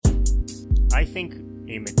I think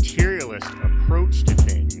a materialist approach to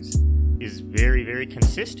things is very, very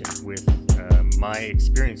consistent with my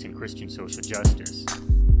experience in Christian social justice.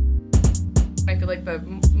 I feel like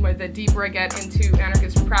the deeper I get into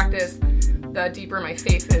anarchist practice, the deeper my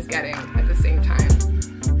faith is getting at the same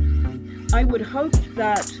time. I would hope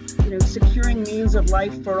that, securing means of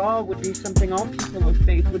life for all would be something all people of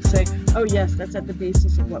faith would say, oh yes, that's at the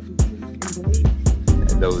basis of what we can believe.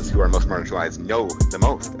 Those who are most marginalized know the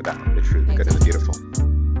most about the true, the good, and the beautiful.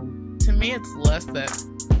 To me, it's less that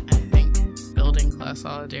I think building class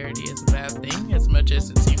solidarity is a bad thing, as much as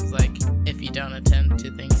it seems like if you don't attend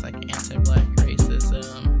to things like anti-Black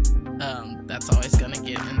racism, that's always going to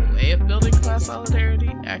get in the way of building class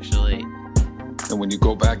solidarity, actually. And when you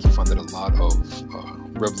go back, you find that a lot of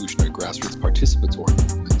revolutionary grassroots participatory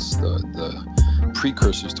movements, the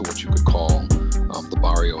precursors to what you could call the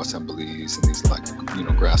barrio assemblies and these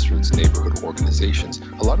grassroots neighborhood organizations,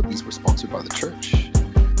 a lot of these were sponsored by the church.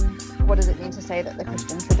 What does it mean to say that the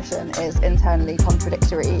Christian tradition is internally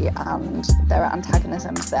contradictory and there are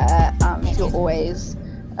antagonisms there and you're always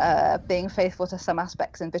being faithful to some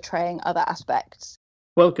aspects and betraying other aspects?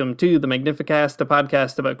 Welcome to the Magnificast, a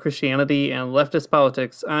podcast about Christianity and leftist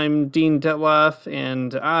politics. I'm Dean Detloff,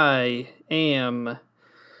 and I am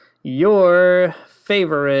your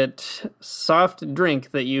favorite soft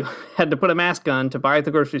drink that you had to put a mask on to buy at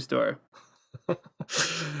the grocery store.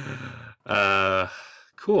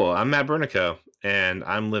 Cool. I'm Matt Bernico, and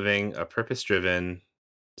I'm living a purpose-driven,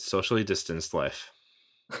 socially distanced life.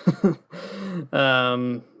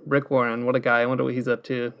 Rick Warren, what a guy. I wonder what he's up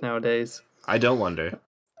to nowadays. I don't wonder.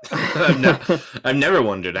 I've never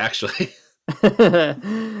wondered, actually.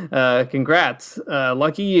 Congrats.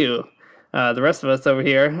 Lucky you. The rest of us over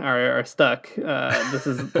here are stuck. This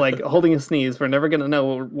is like holding a sneeze. We're never going to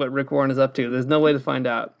know what Rick Warren is up to. There's no way to find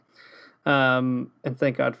out. And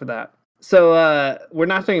thank God for that. So we're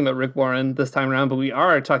not talking about Rick Warren this time around, but we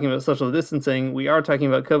are talking about social distancing. We are talking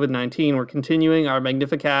about COVID-19. We're continuing our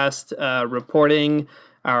Magnificast reporting,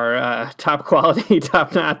 our top quality,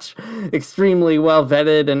 top notch, extremely well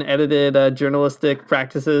vetted and edited journalistic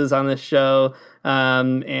practices on this show.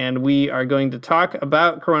 And we are going to talk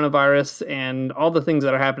about coronavirus and all the things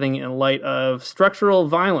that are happening in light of structural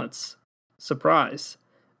violence. Surprise.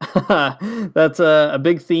 That's a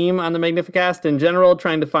big theme on the Magnificast in general,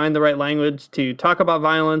 trying to find the right language to talk about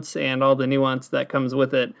violence and all the nuance that comes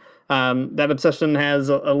with it. That obsession has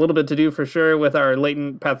a little bit to do for sure with our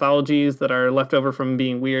latent pathologies that are left over from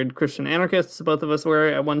being weird Christian anarchists. Both of us were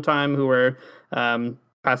at one time, who were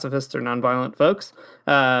pacifists or nonviolent folks.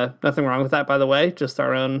 Nothing wrong with that, by the way, just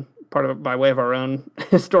our own part of it by way of our own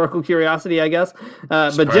historical curiosity, I guess.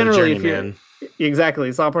 But generally, if you're... Exactly.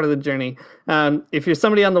 It's all part of the journey. If you're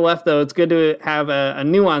somebody on the left, though, it's good to have a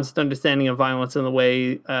nuanced understanding of violence and the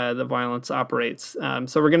way that violence operates.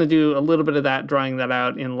 So we're going to do a little bit of that, drawing that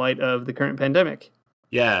out in light of the current pandemic.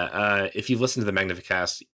 Yeah. If you've listened to the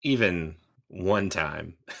Magnificast even one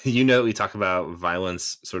time, you know we talk about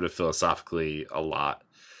violence sort of philosophically a lot.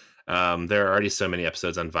 There are already so many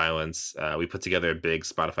episodes on violence. We put together a big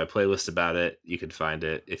Spotify playlist about it. You can find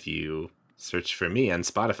it if you search for me on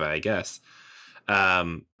Spotify, I guess.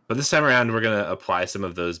 But this time around, we're going to apply some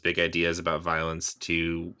of those big ideas about violence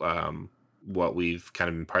to what we've kind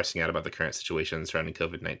of been parsing out about the current situation surrounding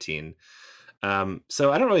COVID-19.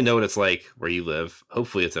 So I don't really know what it's like where you live.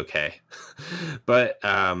 Hopefully it's okay. But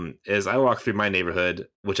as I walk through my neighborhood,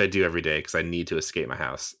 which I do every day because I need to escape my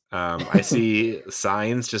house, I see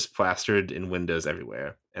signs just plastered in windows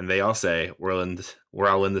everywhere. And they all say, we're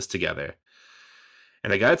all in this together.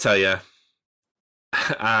 And I got to tell you,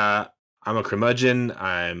 I'm a curmudgeon,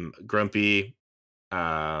 I'm grumpy,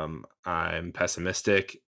 I'm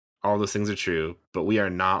pessimistic. All those things are true, but we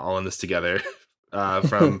are not all in this together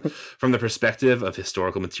from the perspective of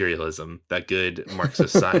historical materialism, that good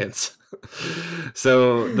Marxist science.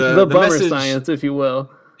 So the bummer message, science, if you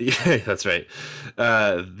will. Yeah, that's right.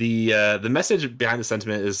 The message behind the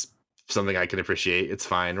sentiment is something I can appreciate. It's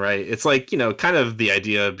fine, right? It's like, kind of the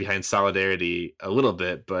idea behind solidarity a little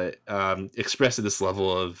bit, but expressed at this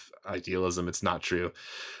level of idealism, it's not true.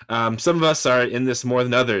 Some of us are in this more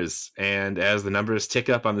than others, and as the numbers tick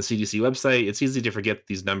up on the CDC website, it's easy to forget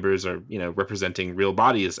these numbers are, representing real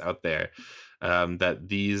bodies out there. That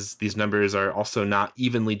these numbers are also not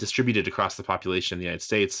evenly distributed across the population in the United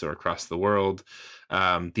States or across the world.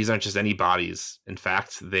 These aren't just any bodies. In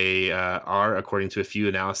fact, they are, according to a few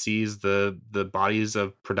analyses, the bodies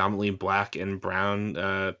of predominantly Black and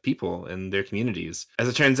brown people in their communities. As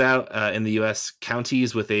it turns out, in the U.S.,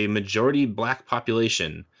 counties with a majority Black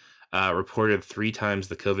population reported 3 times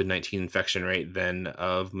the COVID-19 infection rate than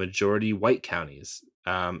of majority white counties.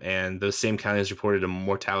 and those same counties reported a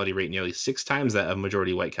mortality rate nearly 6 times that of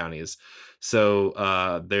majority white counties.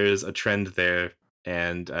 So there's a trend there,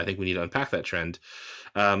 and I think we need to unpack that trend.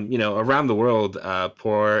 Around the world,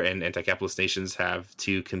 poor and anti-capitalist nations have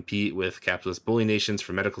to compete with capitalist bully nations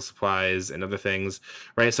for medical supplies and other things,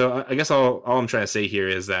 right? So I guess all I'm trying to say here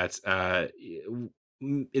is that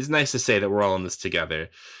it's nice to say that we're all in this together,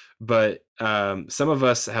 but some of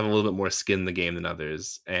us have a little bit more skin in the game than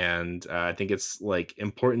others, and I think it's like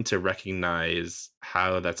important to recognize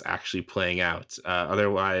how that's actually playing out.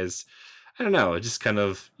 Otherwise, I don't know, just kind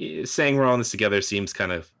of saying we're all in this together seems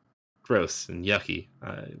kind of gross and yucky.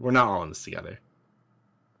 We're not all in this together.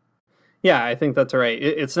 Yeah, I think that's right.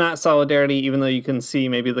 It's not solidarity, even though you can see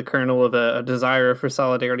maybe the kernel of a desire for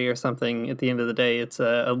solidarity or something. At the end of the day, it's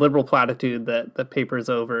a liberal platitude that papers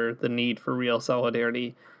over the need for real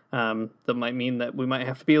solidarity. That might mean that we might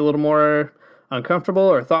have to be a little more uncomfortable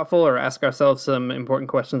or thoughtful or ask ourselves some important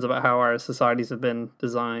questions about how our societies have been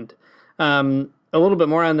designed. A little bit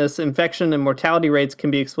more on this, infection and mortality rates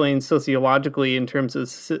can be explained sociologically in terms of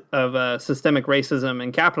systemic racism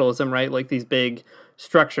and capitalism, right? Like these big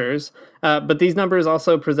structures. But these numbers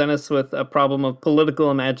also present us with a problem of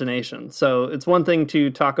political imagination. So it's one thing to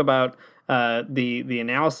talk about the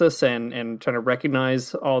analysis and trying to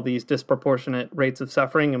recognize all these disproportionate rates of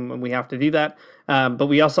suffering, and we have to do that. But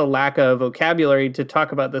we also lack a vocabulary to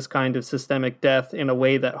talk about this kind of systemic death in a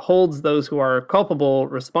way that holds those who are culpable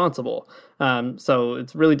responsible. So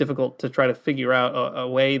it's really difficult to try to figure out a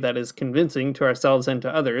way that is convincing to ourselves and to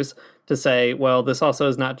others to say, well, this also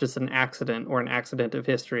is not just an accident or an accident of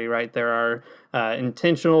history, right? There are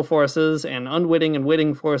intentional forces and unwitting and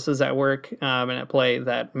witting forces at work and at play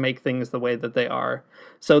that make things the way that they are.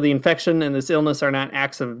 So the infection and this illness are not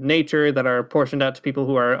acts of nature that are portioned out to people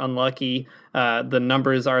who are unlucky. The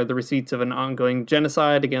numbers are the receipts of an ongoing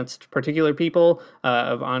genocide against particular people,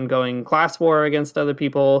 of ongoing class war against other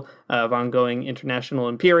people, of ongoing international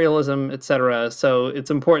imperialism, etc. So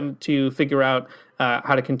it's important to figure out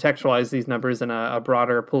how to contextualize these numbers in a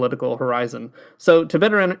broader political horizon. So to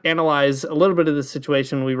better analyze a little bit of this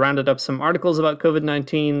situation, we rounded up some articles about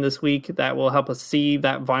COVID-19 this week that will help us see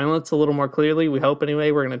that violence a little more clearly. We hope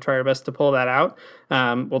anyway. We're going to try our best to pull that out.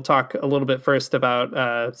 We'll talk a little bit first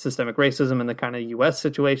about systemic racism and the kind of U.S.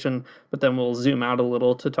 situation, but then we'll zoom out a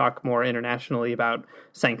little to talk more internationally about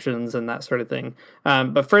sanctions and that sort of thing.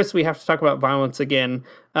 But first, we have to talk about violence again.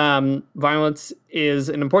 Violence is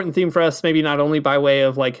an important theme for us, maybe not only by way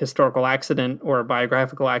of like historical accident or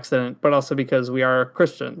biographical accident, but also because we are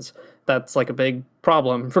Christians. That's like a big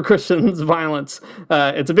problem for Christians, violence.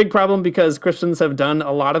 It's a big problem because Christians have done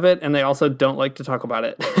a lot of it and they also don't like to talk about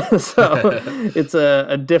it. So it's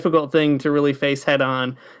a difficult thing to really face head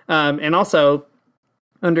on. And also,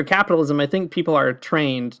 under capitalism, I think people are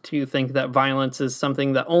trained to think that violence is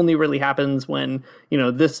something that only really happens when,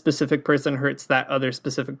 this specific person hurts that other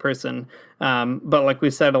specific person. But like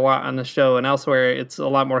we've said a lot on the show and elsewhere, it's a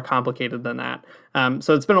lot more complicated than that.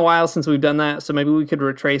 So it's been a while since we've done that. So maybe we could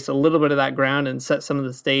retrace a little bit of that ground and set some of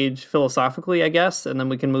the stage philosophically, I guess, and then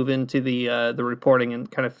we can move into the reporting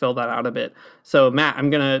and kind of fill that out a bit. So Matt,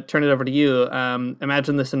 I'm going to turn it over to you.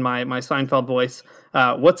 Imagine this in my Seinfeld voice.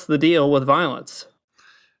 What's the deal with violence?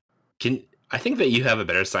 I think that you have a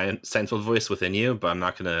better Seinfeld voice within you, but I'm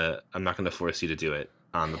not gonna force you to do it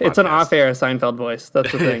on the podcast. It's an off-air Seinfeld voice.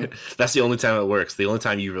 That's the thing. That's the only time it works. The only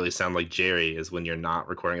time you really sound like Jerry is when you're not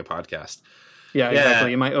recording a podcast. Yeah,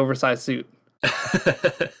 exactly. In my oversized suit.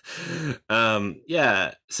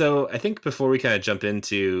 Yeah. So I think before we kind of jump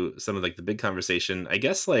into some of like the big conversation, I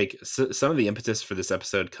guess like some of the impetus for this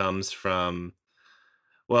episode comes from,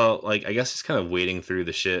 well, like I guess just kind of wading through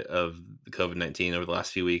the shit of the COVID-19 over the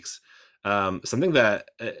last few weeks. Something that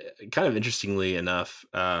kind of interestingly enough,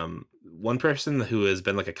 one person who has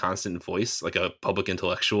been like a constant voice, like a public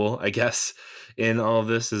intellectual, I guess, in all of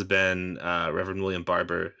this has been Reverend William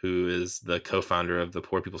Barber, who is the co-founder of the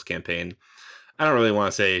Poor People's Campaign. I don't really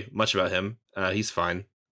want to say much about him. He's fine.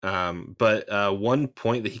 But one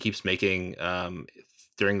point that he keeps making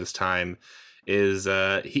during this time is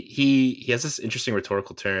he has this interesting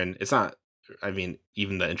rhetorical turn. It's not, I mean,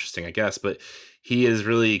 even that interesting, I guess, but he is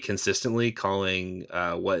really consistently calling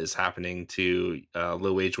what is happening to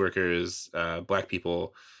low-wage workers, Black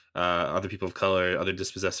people, other people of color, other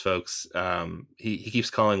dispossessed folks. He keeps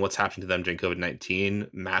calling what's happening to them during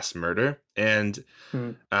COVID-19 mass murder. And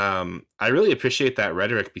I really appreciate that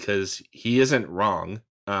rhetoric because he isn't wrong.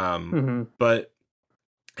 But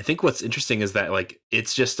I think what's interesting is that like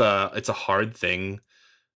it's just it's a hard thing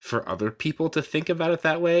for other people to think about it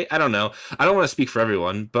that way. I don't know. I don't want to speak for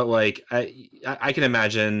everyone, but like I can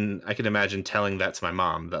imagine telling that to my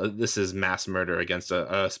mom. This is mass murder against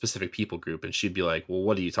a specific people group, and she'd be like, "Well,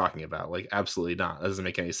 what are you talking about? Like, absolutely not. That doesn't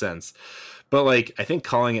make any sense." But like, I think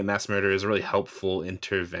calling it mass murder is a really helpful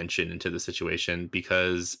intervention into the situation,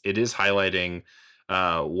 because it is highlighting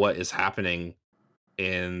what is happening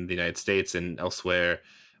in the United States and elsewhere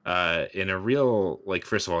in a real, like,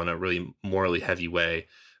 first of all, in a really morally heavy way,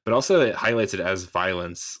 but also it highlights it as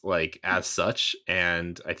violence, like, as such.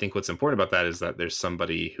 And I think what's important about that is that there's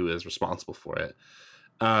somebody who is responsible for it.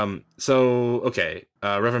 Okay,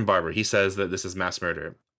 Reverend Barber, he says that this is mass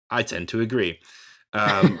murder. I tend to agree.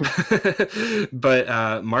 But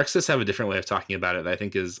Marxists have a different way of talking about it that I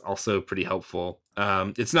think is also pretty helpful.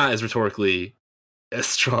 It's not as rhetorically as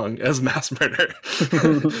strong as mass murder,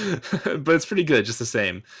 but it's pretty good just the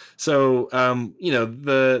same. So,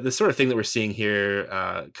 the sort of thing that we're seeing here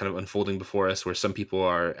kind of unfolding before us, where some people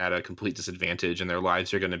are at a complete disadvantage and their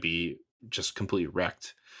lives are going to be just completely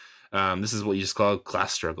wrecked. This is what you just call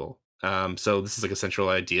class struggle. So this is like a central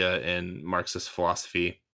idea in Marxist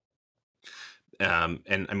philosophy.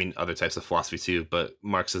 And I mean, other types of philosophy too, but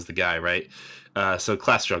Marx is the guy, right? So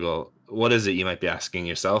class struggle, what is it, you might be asking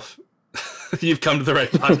yourself? You've come to the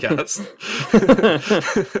right podcast.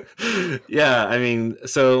 Yeah, I mean,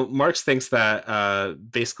 so Marx thinks that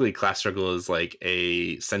basically class struggle is like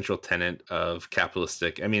a central tenet of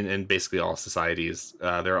capitalistic, I mean, in basically all societies.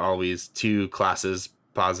 There are always two classes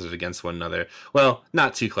posited against one another. Well,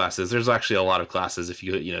 not two classes. There's actually a lot of classes if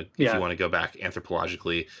you want to go back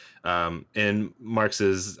anthropologically. In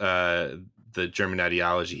Marx's the German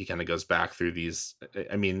ideology, he kind of goes back through these,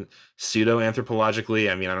 I mean,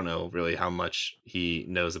 pseudo-anthropologically. I mean, I don't know really how much he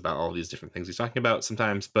knows about all these different things he's talking about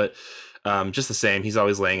sometimes, but just the same, he's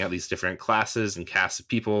always laying out these different classes and castes of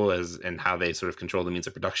people and how they sort of control the means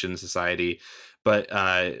of production in society. But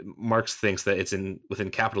Marx thinks that it's within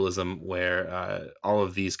capitalism where all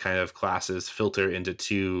of these kind of classes filter into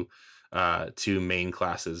two main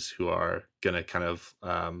classes who are going to kind of,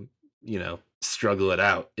 struggle it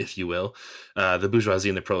out, if you will, the bourgeoisie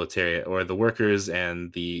and the proletariat, or the workers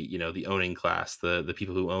and the owning class, the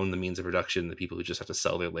people who own the means of production, the people who just have to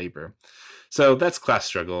sell their labor. So that's class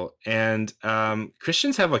struggle. And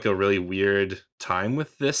Christians have like a really weird time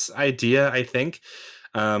with this idea, I think.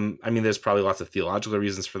 I mean, there's probably lots of theological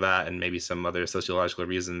reasons for that, and maybe some other sociological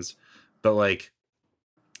reasons, but like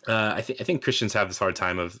I think Christians have this hard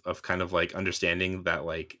time of kind of like understanding that,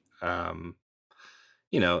 like,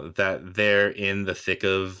 that they're in the thick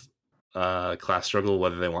of class struggle,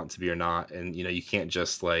 whether they want to be or not. And, you can't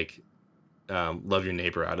just like love your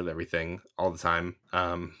neighbor out of everything all the time.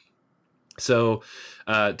 So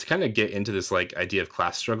to kind of get into this like idea of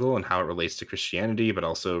class struggle and how it relates to Christianity, but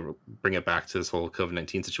also bring it back to this whole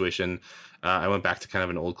COVID-19 situation, I went back to kind of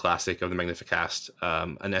an old classic of the Magnificast,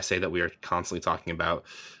 an essay that we are constantly talking about.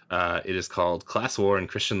 It is called Class War and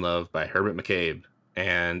Christian Love by Herbert McCabe.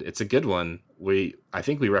 And it's a good one. I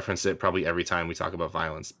think we reference it probably every time we talk about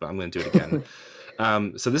violence, but I'm going to do it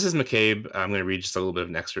again. So this is McCabe. I'm going to read just a little bit of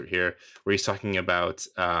an excerpt here where he's talking about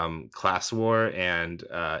class war and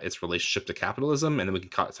its relationship to capitalism. And then we can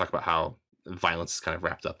talk about how violence is kind of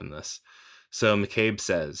wrapped up in this. So McCabe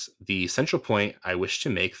says, "The central point I wish to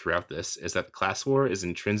make throughout this is that the class war is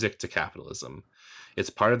intrinsic to capitalism. It's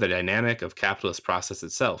part of the dynamic of capitalist process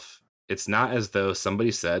itself. It's not as though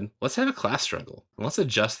somebody said, let's have a class struggle, and let's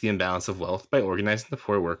adjust the imbalance of wealth by organizing the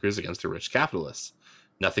poor workers against the rich capitalists.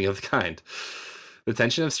 Nothing of the kind. The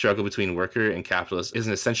tension of struggle between worker and capitalist is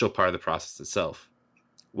an essential part of the process itself.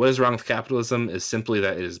 What is wrong with capitalism is simply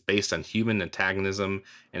that it is based on human antagonism,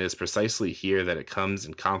 and it is precisely here that it comes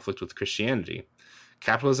in conflict with Christianity.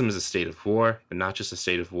 Capitalism is a state of war, but not just a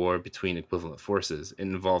state of war between equivalent forces. It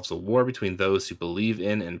involves a war between those who believe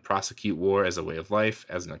in and prosecute war as a way of life,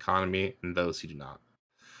 as an economy, and those who do not."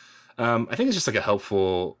 I think it's just like a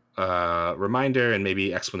helpful reminder and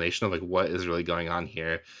maybe explanation of like what is really going on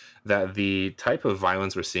here, that the type of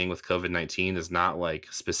violence we're seeing with COVID-19 is not like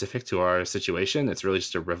specific to our situation. It's really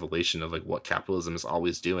just a revelation of like what capitalism is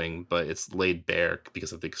always doing, but it's laid bare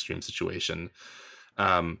because of the extreme situation.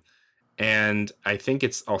 And I think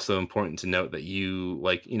it's also important to note that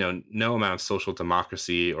no amount of social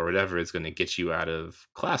democracy or whatever is going to get you out of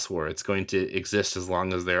class war. It's going to exist as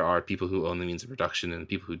long as there are people who own the means of production and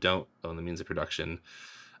people who don't own the means of production.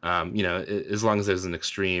 As long as there's an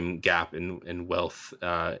extreme gap in wealth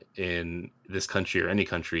in this country or any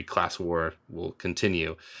country, class war will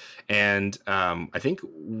continue. And I think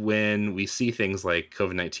when we see things like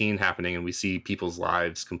COVID-19 happening and we see people's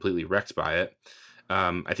lives completely wrecked by it,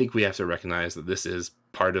 I think we have to recognize that this is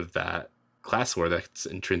part of that class war that's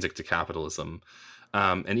intrinsic to capitalism.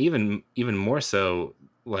 And even more so,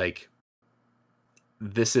 like,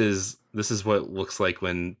 this is what looks like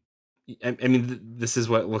when, I mean, this is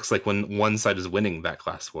what it looks like when one side is winning that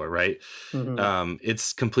class war, right? Mhm.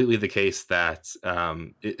 It's completely the case that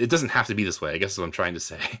it doesn't have to be this way. I guess what I'm trying to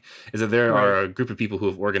say is that there Right. are a group of people who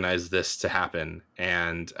have organized this to happen,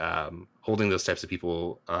 and holding those types of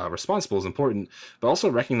people responsible is important, but also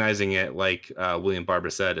recognizing it, like William Barber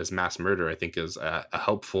said, as mass murder, I think is a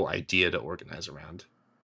helpful idea to organize around.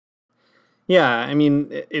 Yeah, I mean,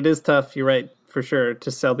 it is tough. You're right, for sure,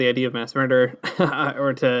 to sell the idea of mass murder,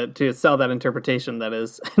 or to sell that interpretation. That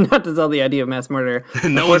is, not to sell the idea of mass murder.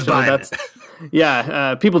 No one's Unfortunately, buying it.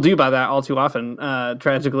 Yeah, people do buy that all too often,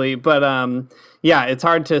 tragically. But yeah, it's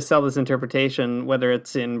hard to sell this interpretation, whether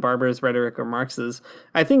it's in Barber's rhetoric or Marx's.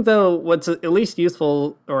 I think, though, what's at least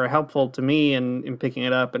useful or helpful to me in picking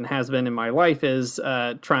it up, and has been in my life, is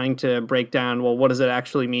trying to break down, well, what does it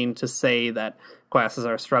actually mean to say that classes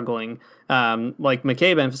are struggling? Like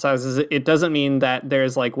McCabe emphasizes, it doesn't mean that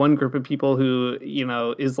there's like one group of people who, you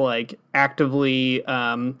know, is like actively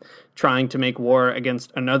trying to make war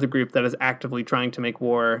against another group that is actively trying to make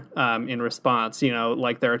war in response. You know,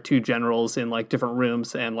 like there are two generals in like different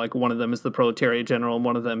rooms, and like one of them is the proletariat general and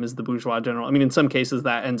one of them is the bourgeois general. I mean, in some cases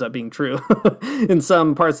that ends up being true in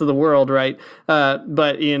some parts of the world, right?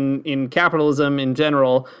 But in capitalism in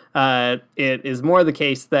general, it is more the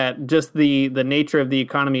case that just the nature of the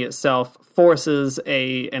economy itself forces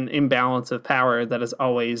an imbalance of power that is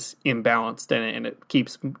always imbalanced, and it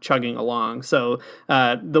keeps chugging along. So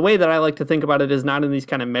the way that I like to think about it is not in these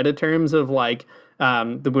kind of meta terms of like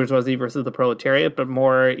the bourgeoisie versus the proletariat, but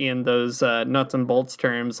more in those nuts and bolts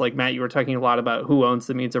terms. Like, Matt, you were talking a lot about who owns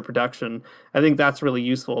the means of production. I think that's really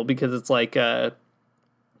useful, because it's like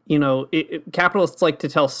you know, capitalists like to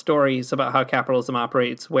tell stories about how capitalism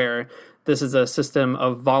operates, where this is a system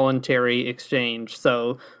of voluntary exchange.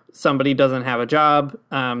 So somebody doesn't have a job,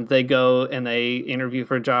 they go and they interview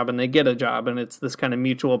for a job and they get a job, and it's this kind of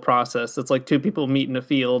mutual process. It's like two people meet in a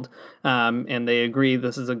field, and they agree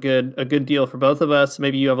this is a good deal for both of us.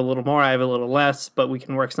 Maybe you have a little more, I have a little less, but we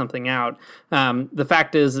can work something out. The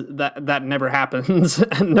fact is that never happens.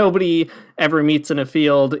 Nobody ever meets in a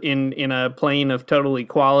field in a plane of total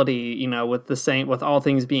equality, you know, with all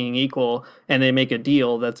things being equal, and they make a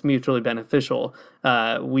deal that's mutually beneficial.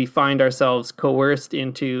 We find ourselves coerced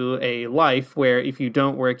into a life where if you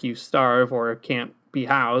don't work, you starve or can't be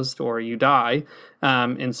housed, or you die.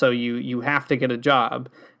 And so you have to get a job.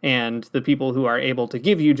 And the people who are able to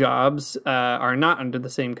give you jobs are not under the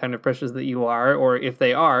same kind of pressures that you are, or if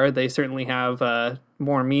they are, they certainly have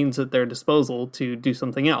more means at their disposal to do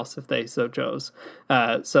something else if they so chose.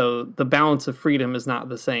 So the balance of freedom is not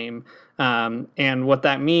the same. And what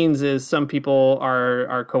that means is some people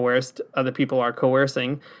are coerced, other people are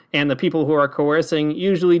coercing, and the people who are coercing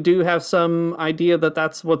usually do have some idea that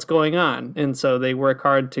that's what's going on, and so they work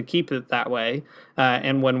hard to keep it that way.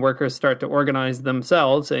 And when workers start to organize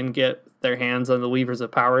themselves and get their hands on the levers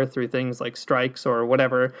of power through things like strikes or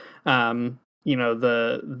whatever, you know,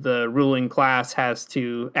 the ruling class has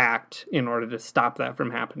to act in order to stop that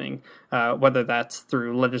from happening, whether that's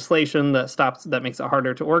through legislation that makes it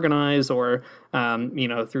harder to organize, or you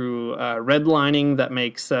know, through redlining that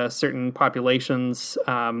makes certain populations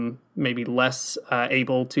maybe less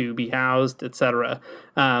able to be housed, etc.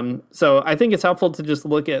 So I think it's helpful to just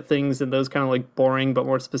look at things in those kind of like boring but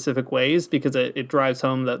more specific ways, because it drives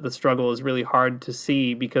home that the struggle is really hard to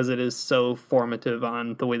see, because it is so formative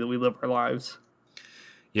on the way that we live our lives.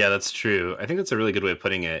 Yeah, that's true. I think that's a really good way of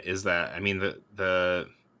putting it, is that, I mean, the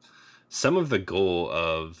some of the goal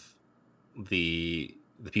of the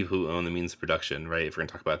people who own the means of production, right, if we're going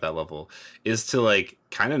to talk about that level, is to like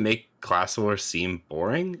kind of make class war seem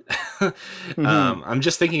boring. Mm-hmm. I'm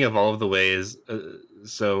just thinking of all of the ways.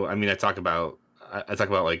 So, I mean, I talk about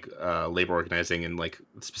like labor organizing, and like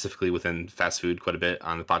specifically within fast food quite a bit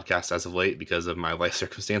on the podcast as of late because of my life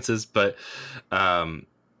circumstances. But I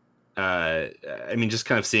mean, just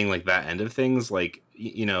kind of seeing like that end of things, like,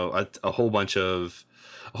 you know, a whole bunch of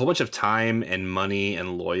time and money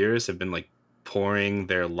and lawyers have been like pouring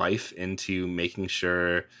their life into making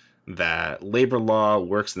sure that labor law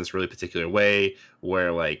works in this really particular way,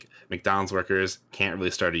 where like McDonald's workers can't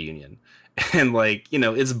really start a union. And like, you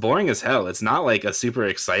know, it's boring as hell. It's not like a super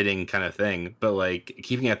exciting kind of thing, but like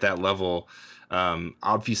keeping it at that level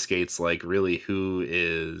obfuscates like really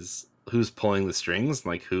who's pulling the strings,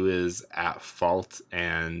 like who is at fault,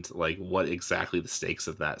 and like what exactly the stakes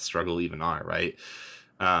of that struggle even are, right?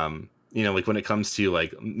 like when it comes to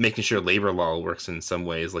like making sure labor law works in some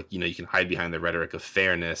ways, like, you can hide behind the rhetoric of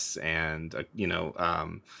fairness and,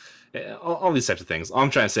 all these types of things. All I'm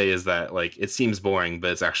trying to say is that like it seems boring,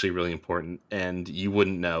 but it's actually really important, and you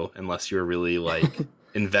wouldn't know unless you're really like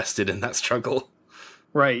invested in that struggle.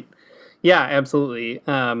 Right. Yeah, absolutely.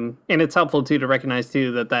 And it's helpful too to recognize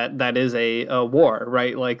too that is a war,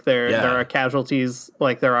 right? Like there are casualties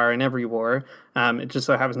like there are in every war. It just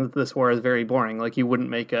so happens that this war is very boring. Like you wouldn't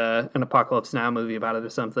make an Apocalypse Now movie about it or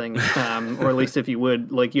something, or at least if you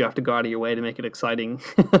would, like you have to go out of your way to make it exciting.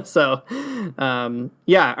 So,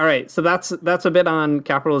 yeah. All right. So that's a bit on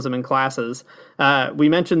capitalism and classes. We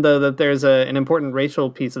mentioned though that there's an important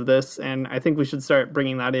racial piece of this, and I think we should start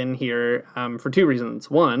bringing that in here for two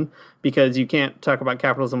reasons. One, because you can't talk about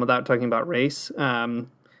capitalism without talking about race.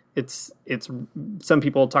 It's some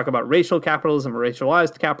people talk about racial capitalism or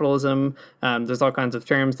racialized capitalism. There's all kinds of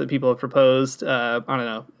terms that people have proposed. I don't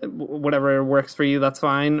know, whatever works for you, that's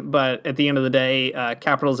fine. But at the end of the day,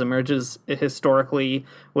 capitalism emerges historically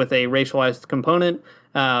with a racialized component.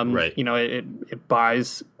 Right. It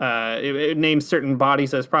buys, it names certain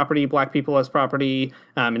bodies as property, black people as property,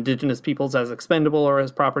 indigenous peoples as expendable or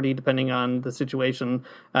as property, depending on the situation.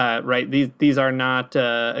 Right. These are not,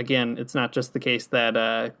 again, it's not just the case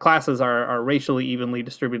that classes are racially evenly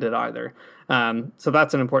distributed either. So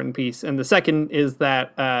that's an important piece. And the second is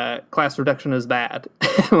that class reduction is bad.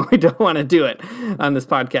 We don't want to do it on this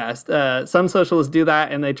podcast. Some socialists do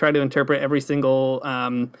that, and they try to interpret every single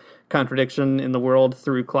contradiction in the world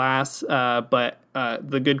through class, but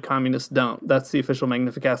the good communists don't. That's the official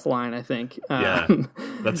Magnificast line, I think. Yeah,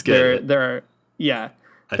 that's good. There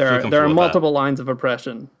are multiple lines of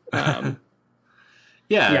oppression.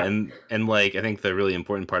 Yeah, and like I think the really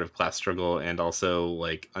important part of class struggle and also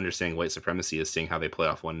like understanding white supremacy is seeing how they play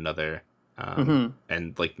off one another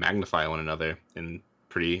and like magnify one another in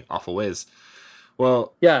pretty awful ways.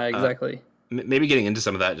 Well, yeah, exactly. Maybe getting into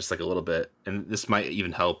some of that just like a little bit, and this might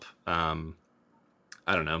even help.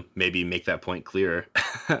 I don't know, maybe make that point clearer.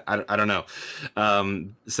 I don't know.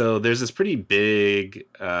 So there's this pretty big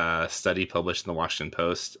study published in the Washington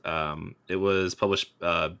Post. It was published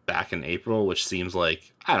back in April, which seems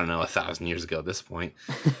like, I don't know, 1,000 years ago at this point.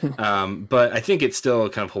 But I think it still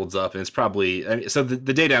kind of holds up, and it's probably, so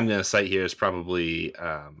the data I'm going to cite here is probably,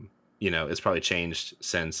 it's probably changed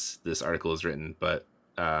since this article is written, but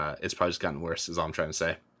it's probably just gotten worse is all I'm trying to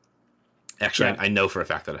say. Actually, yeah. I know for a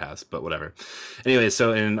fact that it has, but whatever. Anyway,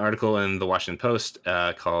 so in an article in the Washington Post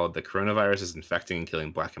called "The Coronavirus is Infecting and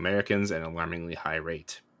Killing Black Americans at an Alarmingly High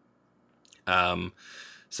Rate."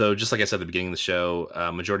 So just like I said at the beginning of the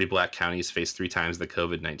show, majority black counties face 3 times the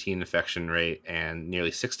COVID-19 infection rate and nearly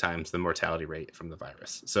 6 times the mortality rate from the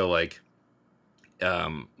virus. So like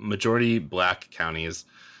majority black counties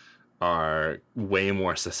are way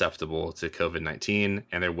more susceptible to COVID-19,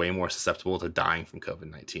 and they're way more susceptible to dying from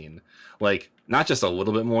COVID-19. Like, not just a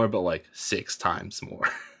little bit more, but like 6 times more.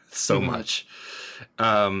 So much.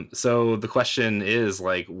 So the question is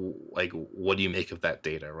like, what do you make of that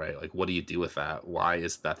data, right? Like, what do you do with that? Why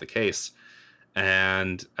is that the case?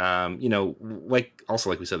 And, like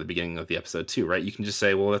we said at the beginning of the episode too, right? You can just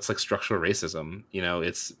say, well, that's like structural racism.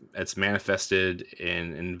 It's manifested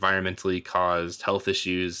in environmentally caused health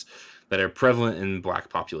issues that are prevalent in black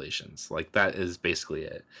populations. Like that is basically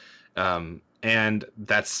it. And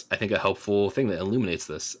that's, I think, a helpful thing that illuminates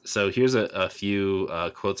this. So here's a few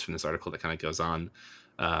quotes from this article that kind of goes on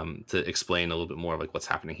to explain a little bit more of like what's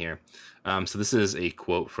happening here. So this is a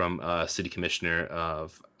quote from a city commissioner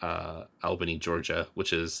of Albany, Georgia,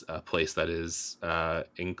 which is a place that is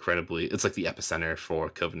it's like the epicenter for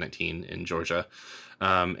COVID-19 in Georgia.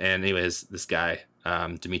 And anyways, this guy,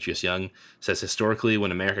 Demetrius Young, says historically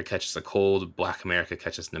when America catches a cold, Black America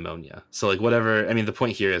catches pneumonia. So like whatever, I mean, the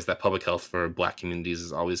point here is that public health for Black communities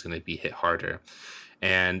is always going to be hit harder.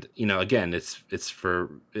 And, again, it's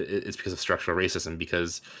because of structural racism,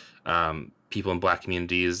 because people in Black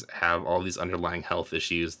communities have all these underlying health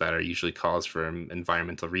issues that are usually caused from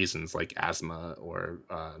environmental reasons like asthma or,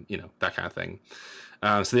 that kind of thing.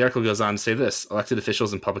 So the article goes on to say this: elected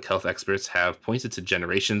officials and public health experts have pointed to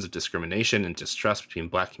generations of discrimination and distrust between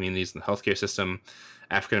Black communities and the healthcare system.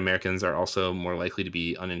 African Americans are also more likely to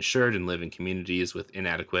be uninsured and live in communities with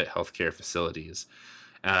inadequate healthcare facilities.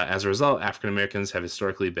 As a result, African Americans have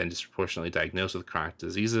historically been disproportionately diagnosed with chronic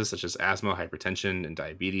diseases such as asthma, hypertension, and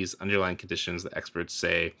diabetes, underlying conditions that experts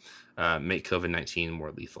say make COVID-19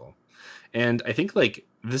 more lethal. And I think like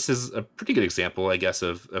this is a pretty good example, I guess,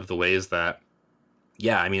 of the ways that,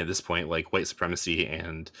 yeah, I mean, at this point, like white supremacy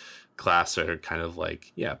and class are kind of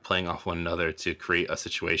like, yeah, playing off one another to create a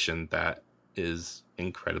situation that is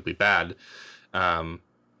incredibly bad.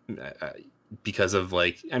 because of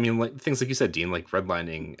like, I mean, like things like you said, Dean, like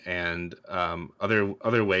redlining and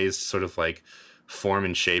other ways to sort of like form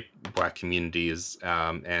and shape Black communities,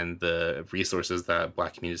 and the resources that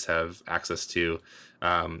Black communities have access to.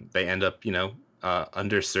 They end up,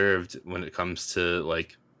 underserved when it comes to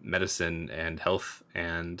like medicine and health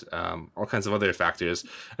and all kinds of other factors.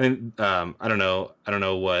 I mean, I don't know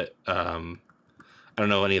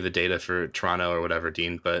any of the data for Toronto or whatever,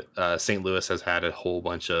 Dean, but St. Louis has had a whole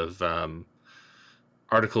bunch of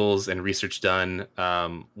articles and research done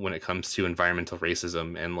when it comes to environmental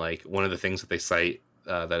racism. And like one of the things that they cite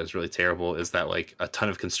that is really terrible is that like a ton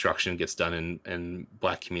of construction gets done in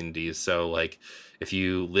Black communities. So like if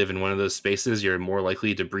you live in one of those spaces, you're more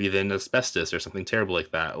likely to breathe in asbestos or something terrible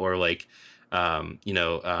like that. Or like,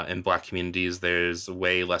 in Black communities, there's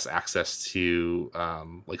way less access to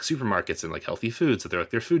like supermarkets and like healthy foods. So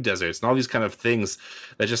they're food deserts and all these kind of things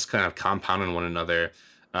that just kind of compound on one another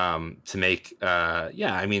to make,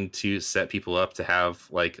 to set people up to have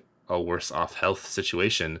like a worse off health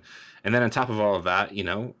situation. And then on top of all of that,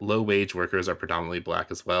 low wage workers are predominantly Black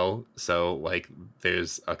as well. So like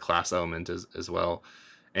there's a class element as well.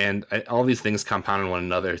 And all these things compound on one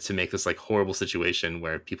another to make this like horrible situation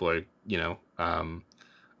where people are,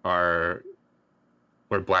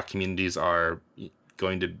 where Black communities are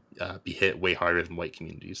going to be hit way harder than white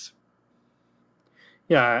communities.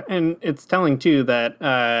 Yeah, and it's telling, too,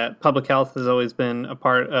 that public health has always been a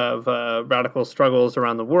part of radical struggles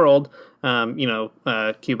around the world.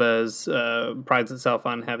 Cuba prides itself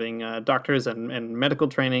on having doctors and medical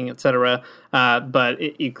training, etc. But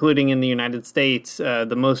including in the United States,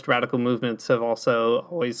 the most radical movements have also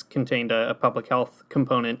always contained a public health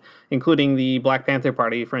component, including the Black Panther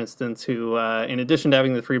Party, for instance, who, in addition to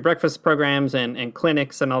having the free breakfast programs and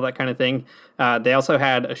clinics and all that kind of thing, they also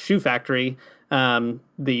had a shoe factory,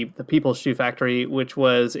 the People's Shoe Factory, which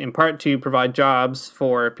was in part to provide jobs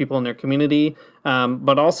for people in their community,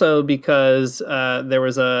 but also because there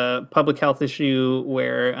was a public health issue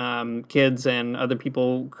where kids and other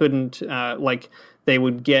people couldn't, they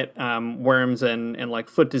would get worms and like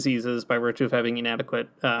foot diseases by virtue of having inadequate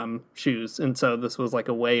shoes. And so this was like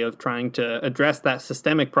a way of trying to address that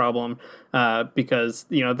systemic problem, because,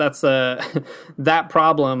 that's that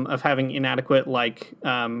problem of having inadequate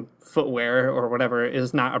footwear or whatever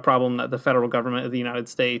is not a problem that the federal government of the United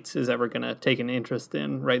States is ever going to take an interest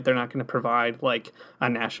in, right? They're not going to provide like a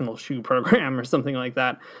national shoe program or something like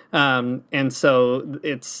that. And so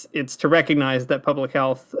it's to recognize that public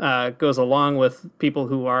health goes along with people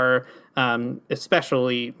who are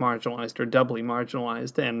especially marginalized or doubly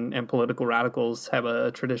marginalized, and political radicals have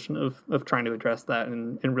a tradition of trying to address that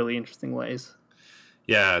in really interesting ways.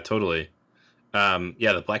 Yeah, totally.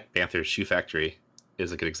 The Black Panther Shoe Factory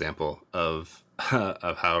is a good example of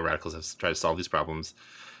how radicals have tried to solve these problems.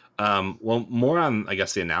 More on, I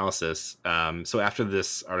guess, the analysis. So after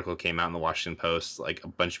this article came out in the Washington Post, like a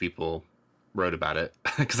bunch of people wrote about it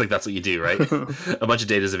because like that's what you do, right? A bunch of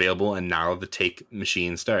data is available, and now the take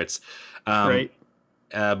machine starts. Right.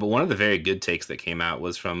 But one of the very good takes that came out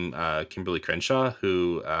was from Kimberly Crenshaw,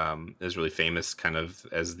 who is really famous kind of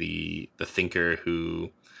as the thinker who,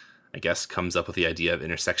 I guess, comes up with the idea of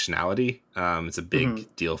intersectionality. It's a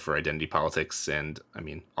big deal for identity politics, and I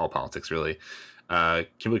mean, all politics, really.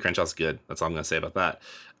 Kimberly Crenshaw's good. That's all I'm going to say about that.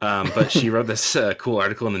 But she wrote this cool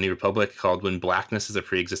article in the New Republic called "When Blackness is a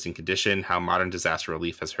Pre-Existing Condition, How Modern Disaster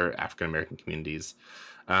Relief Has Hurt African-American Communities."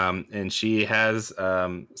 And she has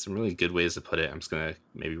some really good ways to put it. I'm just going to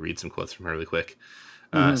maybe read some quotes from her really quick.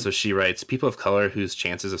 So she writes, "People of color whose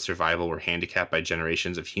chances of survival were handicapped by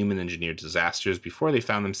generations of human-engineered disasters before they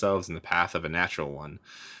found themselves in the path of a natural one.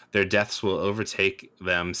 Their deaths will overtake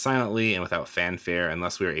them silently and without fanfare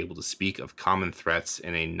unless we are able to speak of common threats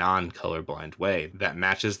in a non-colorblind way that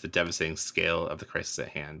matches the devastating scale of the crisis at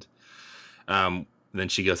hand." Then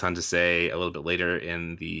she goes on to say a little bit later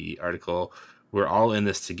in the article, "We're all in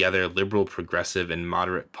this together. Liberal, progressive, and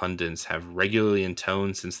moderate pundits have regularly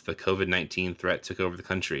intoned since the COVID-19 threat took over the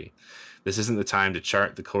country. This isn't the time to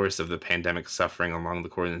chart the course of the pandemic suffering along the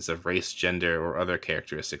coordinates of race, gender, or other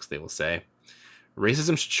characteristics," they will say.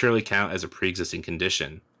 "Racism should surely count as a pre-existing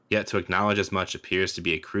condition, yet to acknowledge as much appears to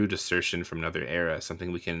be a crude assertion from another era,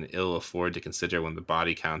 something we can ill afford to consider when the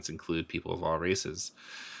body counts include people of all races.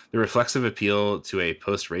 The reflexive appeal to a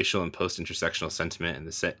post-racial and post-intersectional sentiment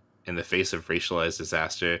in the face of racialized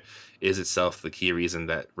disaster is itself the key reason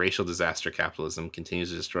that racial disaster capitalism continues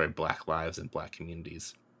to destroy Black lives and Black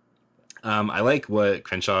communities." I like what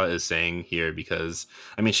Crenshaw is saying here because,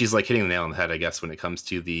 I mean, she's like hitting the nail on the head, I guess, when it comes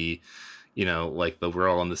to the, like the we're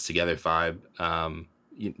all in this together vibe.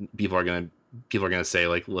 People are going to people are going to say,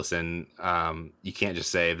 like, listen, you can't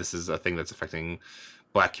just say this is a thing that's affecting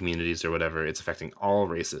Black communities or whatever. It's affecting all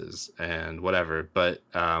races and whatever. But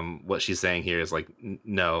what she's saying here is like,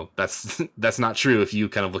 no, that's not true. If you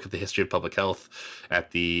kind of look at the history of public health,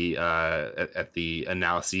 at the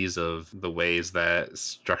analyses of the ways that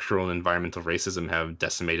structural and environmental racism have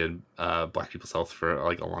decimated Black people's health for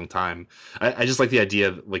like a long time. I just like the idea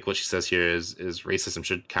of, like, what she says here is racism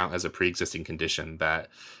should count as a pre-existing condition, that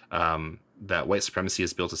that white supremacy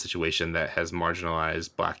has built a situation that has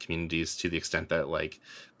marginalized Black communities to the extent that, like,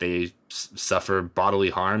 they suffer bodily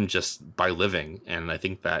harm just by living. And I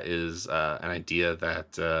think that is an idea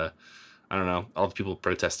that, I don't know, all the people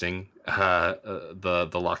protesting the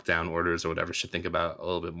lockdown orders or whatever should think about a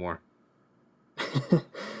little bit more.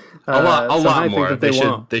 A lot more.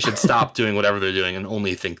 They should stop doing whatever they're doing and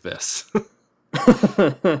only think this.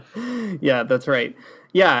 Yeah, that's right.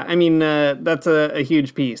 Yeah, I mean, that's a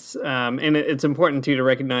huge piece. And it's important, too, to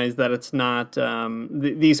recognize that it's not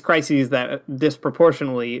these crises that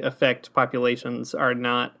disproportionately affect populations are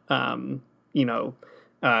not, they're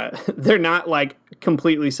not like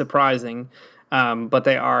completely surprising. But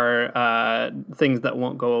they are things that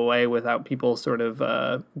won't go away without people sort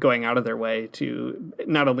of going out of their way to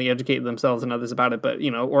not only educate themselves and others about it, but,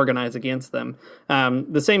 organize against them.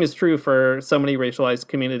 The same is true for so many racialized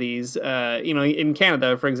communities. In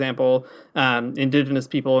Canada, for example, Indigenous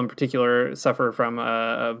people in particular suffer from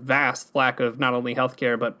a vast lack of not only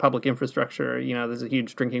healthcare, but public infrastructure. There's a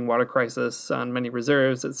huge drinking water crisis on many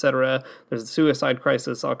reserves, et cetera. There's a suicide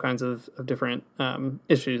crisis, all kinds of different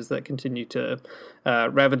issues that continue to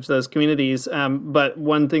ravage those communities. But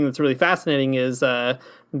one thing that's really fascinating is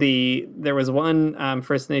there was one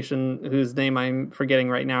First Nation whose name I'm forgetting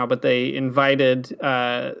right now, but they invited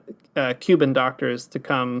Cuban doctors to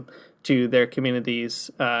come to their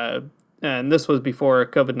communities. And this was before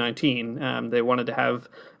COVID-19. They wanted to have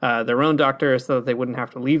their own doctor so that they wouldn't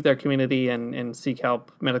have to leave their community and seek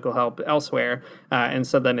medical help elsewhere. And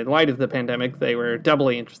so then in light of the pandemic, they were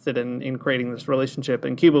doubly interested in creating this relationship.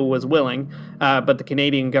 And Cuba was willing, but the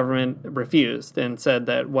Canadian government refused and said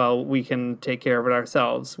that, well, we can take care of it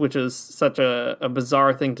ourselves, which is such a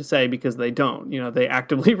bizarre thing to say because they don't. They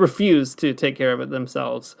actively refuse to take care of it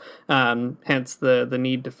themselves. Hence the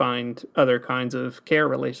need to find other kinds of care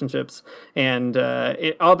relationships. And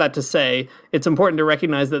all that to say, it's important to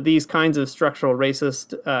recognize that these kinds of structural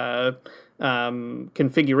racist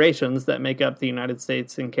configurations that make up the United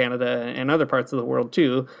States and Canada and other parts of the world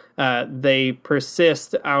too, they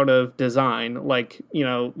persist out of design. Like,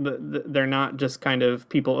 they're not just kind of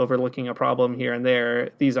people overlooking a problem here and there.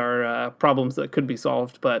 These are problems that could be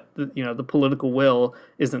solved, but the political will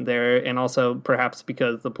isn't there, and also perhaps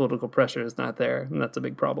because the political pressure is not there, and that's a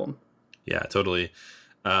big problem. Yeah, totally.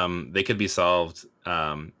 They could be solved.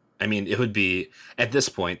 It would be, at this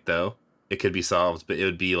point, though, it could be solved, but it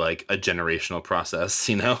would be like a generational process,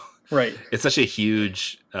 Right. It's such a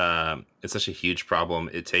huge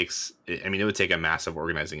problem. It would take a massive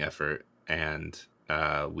organizing effort, and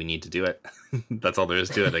we need to do it. That's all there is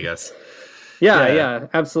to it, I guess. Yeah,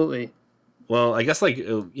 absolutely. Well, I guess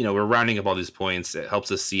we're rounding up all these points. It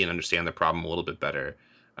helps us see and understand the problem a little bit better.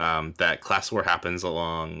 That class war happens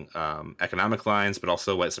along economic lines, but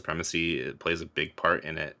also white supremacy plays a big part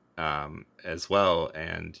in it as well.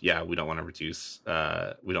 And yeah, we don't want to reduce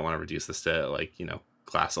this to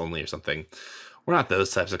class only or something. We're not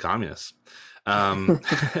those types of communists.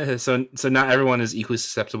 So not everyone is equally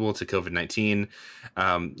susceptible to COVID-19.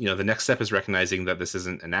 The next step is recognizing that this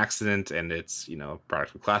isn't an accident and it's, a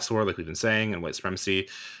product of class war, like we've been saying, and white supremacy.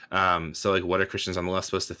 So what are Christians on the left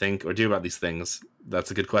supposed to think or do about these things?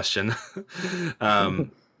 That's a good question.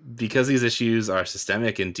 Because these issues are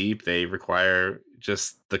systemic and deep, they require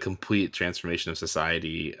just the complete transformation of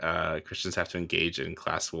society. Christians have to engage in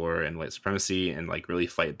class war and white supremacy and really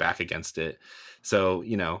fight back against it. So,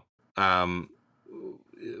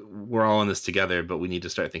 we're all in this together, but we need to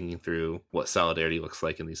start thinking through what solidarity looks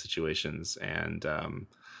like in these situations and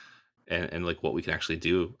what we can actually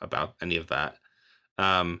do about any of that.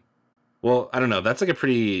 Well, I don't know. That's a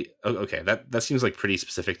pretty, okay. That seems pretty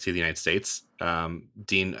specific to the United States.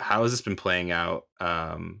 Dean, how has this been playing out,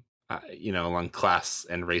 along class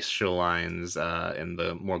and racial lines in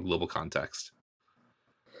the more global context?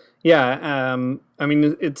 Yeah,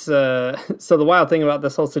 it's so the wild thing about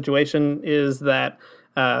this whole situation is that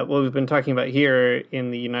what we've been talking about here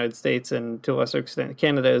in the United States and to a lesser extent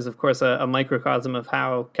Canada is, of course, a microcosm of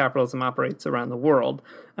how capitalism operates around the world.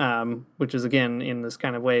 which is, again, in this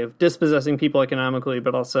kind of way of dispossessing people economically,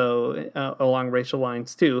 but also along racial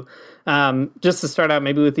lines, too. Just to start out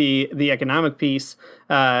maybe with the economic piece,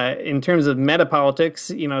 in terms of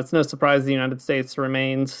metapolitics, it's no surprise the United States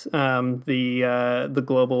remains the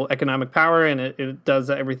global economic power, and it does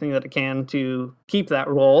everything that it can to keep that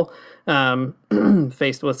role,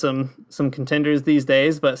 faced with some contenders these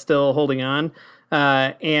days, but still holding on.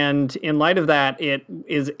 And in light of that, it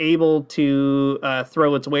is able to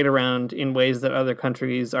throw its weight around in ways that other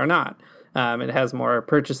countries are not. It has more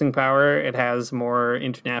purchasing power, it has more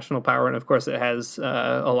international power, and of course it has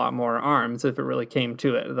a lot more arms if it really came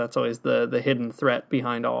to it. That's always the hidden threat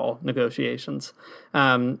behind all negotiations.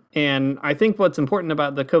 And I think what's important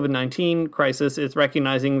about the COVID-19 crisis is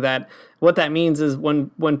recognizing that what that means is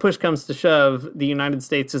when push comes to shove, the United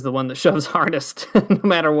States is the one that shoves hardest, no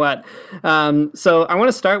matter what. So I want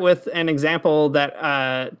to start with an example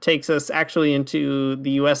that takes us actually into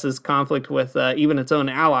the U.S.'s conflict with even its own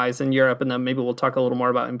allies in Europe, and then maybe we'll talk a little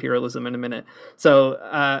more about imperialism in a minute.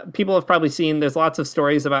 So people have probably seen, there's lots of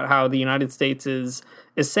stories about how the United States is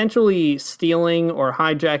essentially stealing or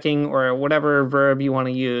hijacking, or whatever verb you want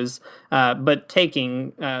to use, but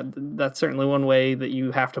taking, that's certainly one way that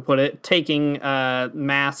you have to put it, taking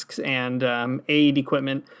masks and aid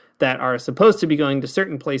equipment that are supposed to be going to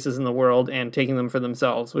certain places in the world and taking them for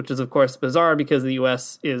themselves, which is, of course, bizarre because the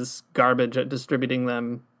U.S. is garbage at distributing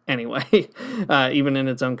them anyway, even in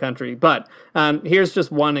its own country. But here's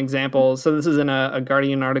just one example. So this is in a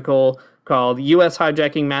Guardian article called U.S.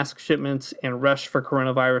 Hijacking Mask Shipments and Rush for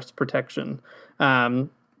Coronavirus Protection.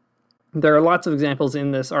 There are lots of examples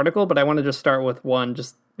in this article, but I want to just start with one,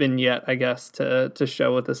 just vignette, I guess, to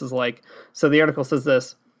show what this is like. So the article says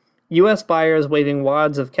this: U.S. buyers waving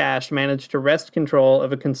wads of cash managed to wrest control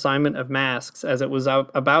of a consignment of masks as it was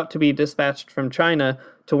about to be dispatched from China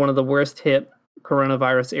to one of the worst hit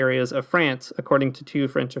coronavirus areas of France, according to 2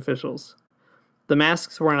 French officials. The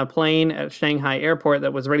masks were on a plane at Shanghai airport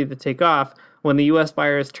that was ready to take off when the U.S.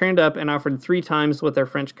 buyers turned up and offered 3 times what their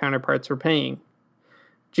French counterparts were paying.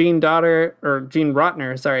 Jean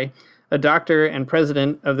Rotner, a doctor and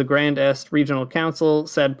president of the Grand Est Regional Council,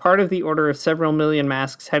 said part of the order of several million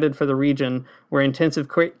masks headed for the region, where intensive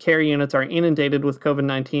care units are inundated with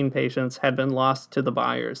COVID-19 patients, had been lost to the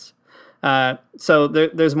buyers. So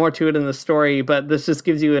there's more to it in the story, but this just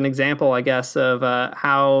gives you an example, I guess, of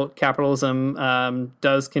how capitalism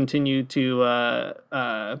does continue to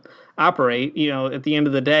operate. At the end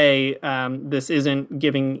of the day, this isn't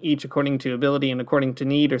giving each according to ability and according to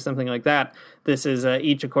need or something like that. This is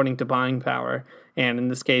each according to buying power. And in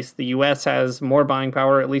this case, the U.S. has more buying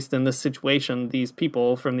power, at least in this situation. These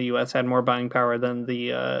people from the U.S. had more buying power than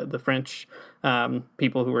the French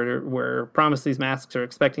people who were promised these masks or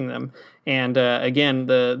expecting them. And again,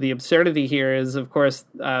 the absurdity here is, of course,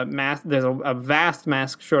 there's a vast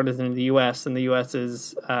mask shortage in the U.S., and the U.S.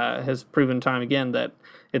 has proven time again that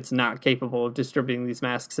it's not capable of distributing these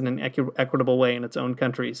masks in an equitable way in its own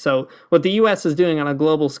country. So what the U.S. is doing on a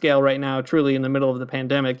global scale right now, truly in the middle of the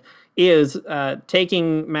pandemic, is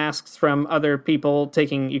taking masks from other people,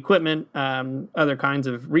 taking equipment, other kinds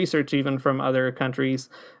of research even from other countries,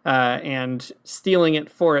 and stealing it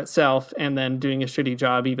for itself, and then doing a shitty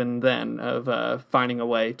job even then of finding a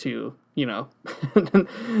way to,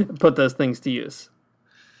 put those things to use.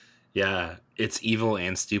 Yeah, it's evil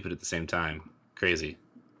and stupid at the same time. Crazy.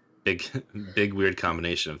 Big weird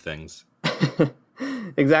combination of things.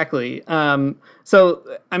 Exactly.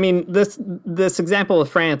 So, I mean, this example of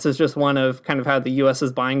France is just one of kind of how the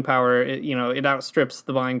U.S.'s buying power, it outstrips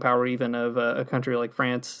the buying power even of a country like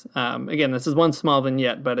France. Again, this is one small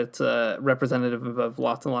vignette, but it's representative of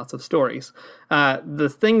lots and lots of stories.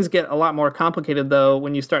 The things get a lot more complicated, though,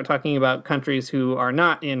 when you start talking about countries who are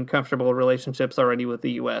not in comfortable relationships already with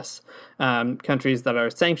the U.S., countries that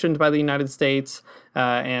are sanctioned by the United States,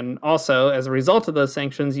 and also, as a result of those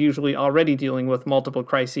sanctions, usually already dealing with multiple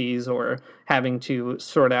crises or having to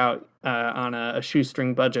sort out on a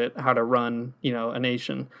shoestring budget how to run, a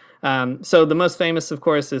nation. So the most famous, of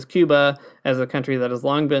course, is Cuba, as a country that has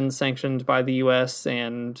long been sanctioned by the U.S.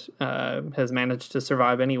 and has managed to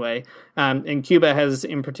survive anyway. And Cuba has,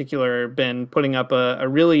 in particular, been putting up a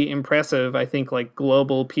really impressive, I think,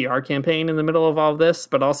 global PR campaign in the middle of all of this,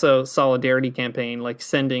 but also solidarity campaign,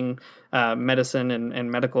 sending medicine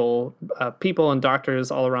and medical people and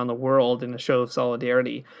doctors all around the world in a show of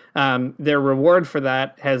solidarity. Their reward for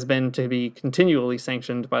that has been to be continually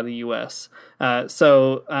sanctioned by the U.S.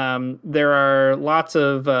 So there are lots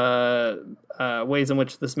of ways in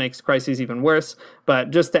which this makes crises even worse.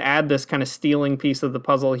 But just to add this kind of stealing piece of the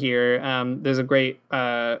puzzle here, there's a great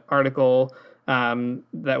article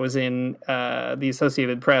that was in the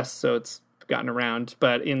Associated Press, so it's gotten around.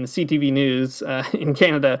 But in the CTV News in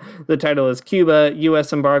Canada, the title is Cuba,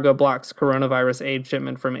 U.S. embargo blocks coronavirus aid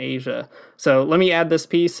shipment from Asia. So let me add this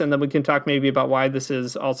piece, and then we can talk maybe about why this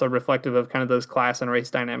is also reflective of kind of those class and race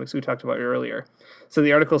dynamics we talked about earlier. So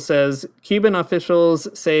the article says, Cuban officials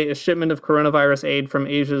say a shipment of coronavirus aid from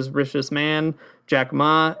Asia's richest man, Jack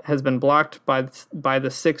Ma, has been blocked by the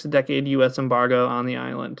 6-decade U.S. embargo on the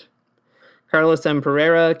island. Carlos M.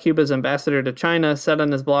 Pereira, Cuba's ambassador to China, said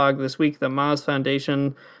on his blog this week that Ma's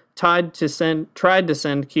foundation tried to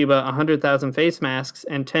send Cuba 100,000 face masks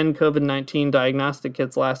and 10 COVID-19 diagnostic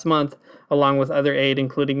kits last month, along with other aid,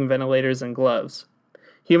 including ventilators and gloves.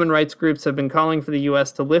 Human rights groups have been calling for the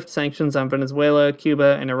U.S. to lift sanctions on Venezuela,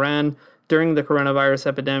 Cuba, and Iran during the coronavirus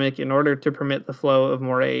epidemic in order to permit the flow of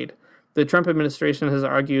more aid. The Trump administration has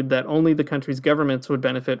argued that only the country's governments would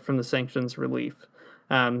benefit from the sanctions relief.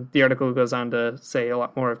 The article goes on to say a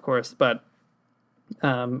lot more, of course, but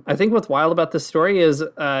I think what's wild about this story is,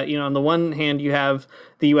 on the one hand, you have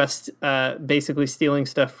the U.S. Basically stealing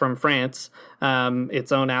stuff from France,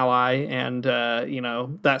 its own ally, and,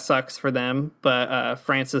 that sucks for them, but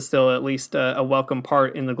France is still at least a welcome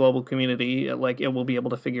part in the global community. Like, it will be able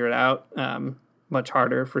to figure it out. Much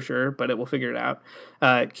harder for sure, but it will figure it out.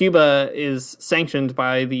 Cuba is sanctioned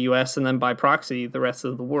by the U.S. and then by proxy the rest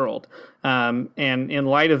of the world. And in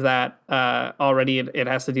light of that, already it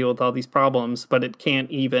has to deal with all these problems, but it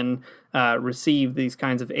can't even receive these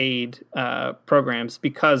kinds of aid programs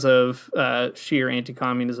because of sheer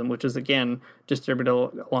anti-communism, which is, again, distributed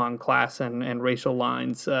along class and racial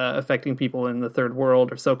lines, affecting people in the third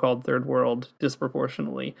world or so-called third world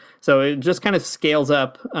disproportionately. So it just kind of scales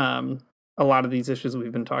up a lot of these issues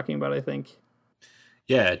we've been talking about, I think.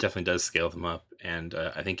 Yeah, it definitely does scale them up. And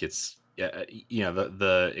I think it's,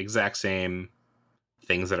 the exact same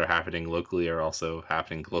things that are happening locally are also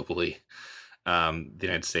happening globally. The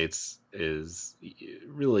United States is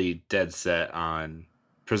really dead set on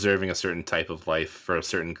preserving a certain type of life for a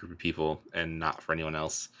certain group of people and not for anyone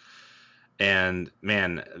else. And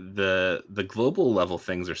man, the global level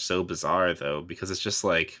things are so bizarre though, because it's just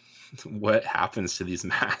like, what happens to these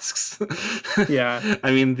masks? Yeah.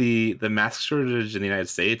 I mean, the mask shortage in the United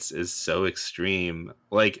States is so extreme.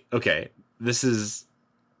 Like, okay,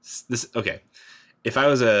 okay. If I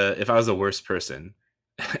was a worse person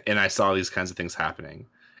and I saw these kinds of things happening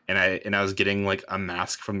and I was getting like a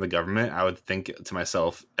mask from the government, I would think to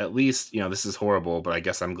myself, at least, this is horrible, but I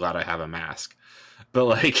guess I'm glad I have a mask. But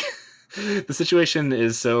like the situation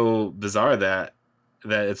is so bizarre that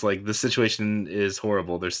it's like the situation is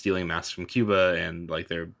horrible. They're stealing masks from Cuba and like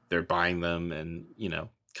they're buying them and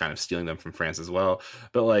kind of stealing them from France as well.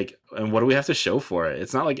 But like, and what do we have to show for it?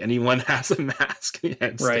 It's not like anyone has a mask in the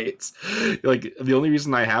United States. Like the only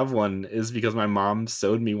reason I have one is because my mom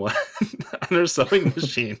sewed me one on her sewing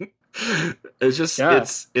machine. It's just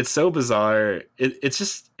it's so bizarre.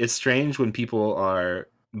 It's strange when people are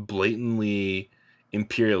blatantly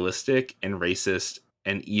imperialistic and racist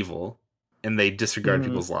and evil and they disregard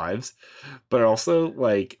people's lives, but also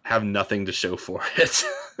like have nothing to show for it.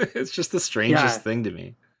 It's just the strangest thing to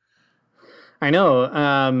me. I know.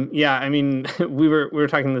 I mean, we were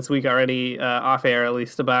talking this week already, off air at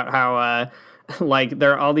least, about how like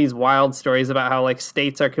there are all these wild stories about how like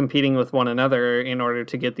states are competing with one another in order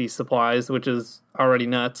to get these supplies, which is already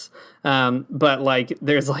nuts. But like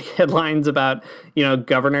there's like headlines about,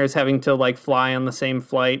 governors having to like fly on the same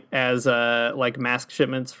flight as like mask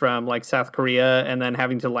shipments from like South Korea and then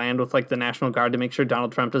having to land with like the National Guard to make sure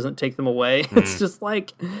Donald Trump doesn't take them away. It's just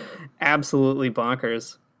like absolutely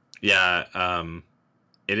bonkers. Yeah.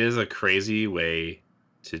 It is a crazy way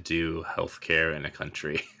to do healthcare in a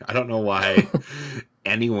country. I don't know why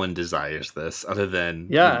anyone desires this other than,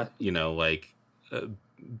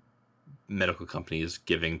 medical companies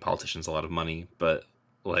giving politicians a lot of money. But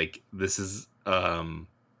like, this is the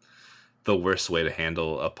worst way to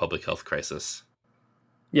handle a public health crisis.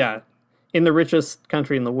 Yeah. In the richest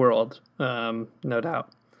country in the world, no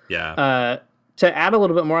doubt. Yeah. To add a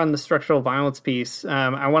little bit more on the structural violence piece,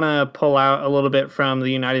 I want to pull out a little bit from the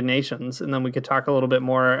United Nations, and then we could talk a little bit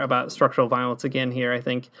more about structural violence again here, I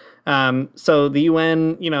think. So the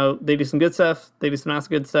UN, they do some good stuff, they do some not so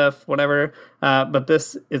good stuff, whatever, but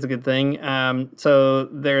this is a good thing. So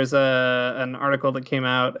there's an article that came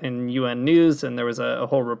out in UN News, and there was a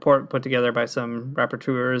whole report put together by some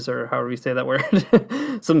rapporteurs, or however you say that word,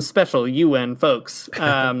 some special UN folks.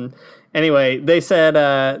 Anyway, they said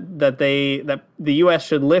that the U.S.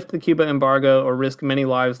 should lift the Cuba embargo or risk many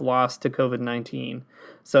lives lost to COVID-19.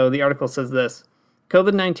 So the article says this: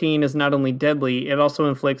 COVID-19 is not only deadly, it also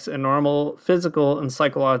inflicts enormous physical and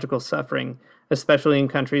psychological suffering. especially in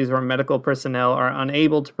countries where medical personnel are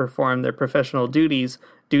unable to perform their professional duties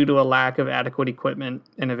due to a lack of adequate equipment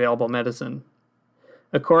and available medicine.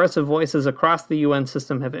 A chorus of voices across the UN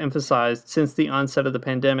system have emphasized since the onset of the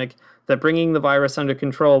pandemic that bringing the virus under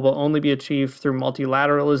control will only be achieved through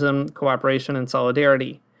multilateralism, cooperation, and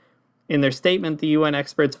solidarity. In their statement, the UN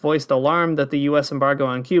experts voiced alarm that the U.S. embargo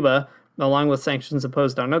on Cuba, along with sanctions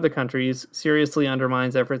imposed on other countries, seriously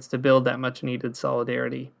undermines efforts to build that much-needed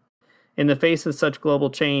solidarity. In the face of such global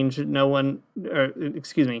change, in the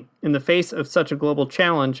face of such a global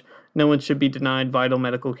challenge, no one should be denied vital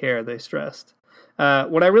medical care, they stressed.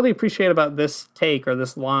 What I really appreciate about this take, or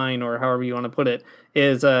this line, or however you want to put it,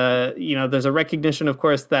 is, there's a recognition, of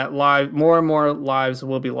course, that more and more lives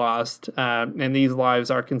will be lost, and these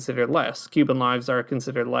lives are considered less. Cuban lives are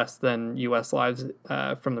considered less than U.S. lives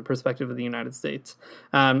from the perspective of the United States.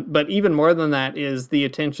 But even more than that is the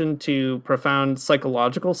attention to profound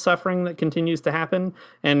psychological suffering that continues to happen.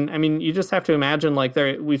 And, I mean, you just have to imagine,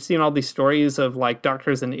 we've seen all these stories of,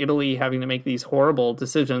 doctors in Italy having to make these horrible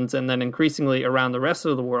decisions, and then increasingly around the rest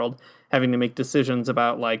of the world having to make decisions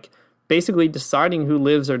about, basically deciding who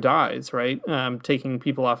lives or dies, right? Taking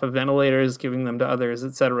people off of ventilators, giving them to others,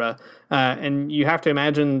 etc. And you have to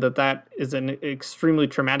imagine that is an extremely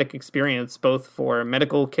traumatic experience, both for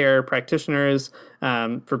medical care practitioners,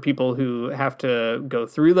 for people who have to go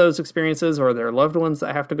through those experiences, or their loved ones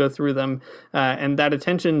that have to go through them. And that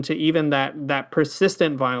attention to even that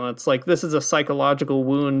persistent violence, this is a psychological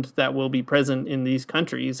wound that will be present in these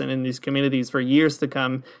countries and in these communities for years to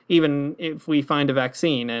come, even if we find a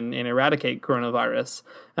vaccine and eradicate coronavirus.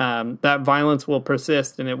 That violence will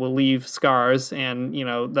persist and it will leave scars, and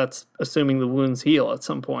that's assuming the wounds heal at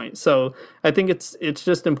some point. So I think it's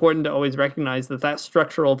just important to always recognize that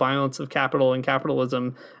structural violence of capital and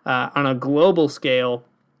capitalism on a global scale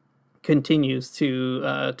continues to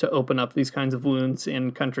open up these kinds of wounds in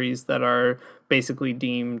countries that are basically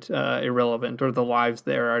deemed irrelevant, or the lives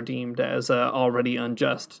there are deemed as already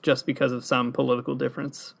unjust just because of some political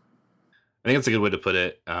difference. I think that's a good way to put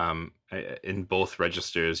it. In both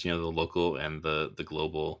registers, the local and the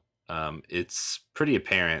global, it's pretty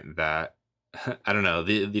apparent that, I don't know,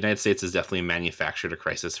 the United States has definitely manufactured a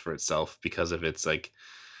crisis for itself because of its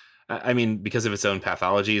because of its own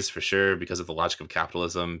pathologies, for sure, because of the logic of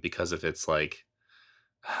capitalism, because of its I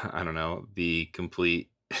don't know, the complete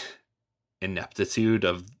ineptitude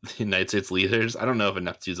of the United States leaders. I don't know if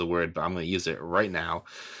ineptitude is a word, but I'm going to use it right now.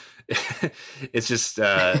 It's just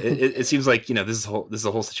it seems like this is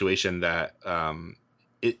a whole situation that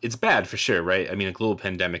it's bad for sure, right? I mean, a global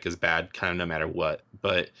pandemic is bad kind of no matter what,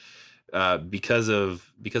 but because of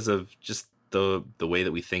just the way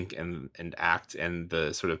that we think and act, and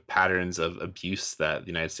the sort of patterns of abuse that the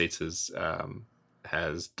United States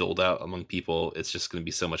has doled out among people, it's just going to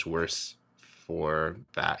be so much worse for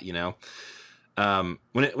that,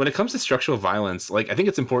 When it comes to structural violence, I think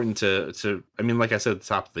it's important to like I said at the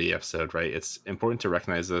top of the episode, right? It's important to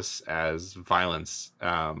recognize this as violence,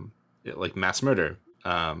 like mass murder.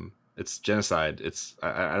 It's genocide. It's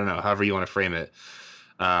I don't know, however you want to frame it.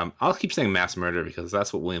 I'll keep saying mass murder because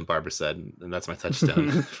that's what William Barber said, and that's my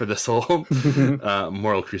touchstone for this whole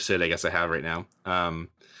moral crusade I guess I have right now.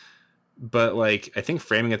 But I think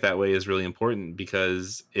framing it that way is really important,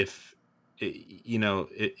 because if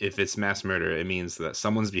it's mass murder, it means that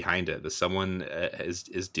someone's behind it, that someone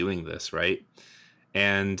is doing this, right?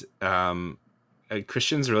 And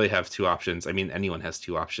Christians really have two options. I mean, anyone has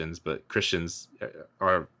two options, but Christians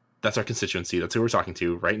that's our constituency. That's who we're talking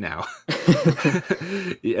to right now.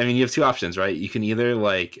 I mean, you have two options, right? You can either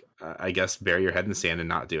I guess bury your head in the sand and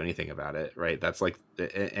not do anything about it, right? That's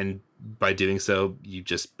and by doing so, you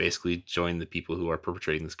just basically join the people who are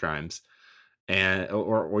perpetrating these crimes. And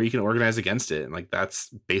or you can organize against it, and that's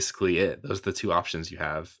basically it. Those are the two options you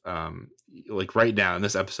have. Right now in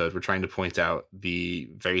this episode, we're trying to point out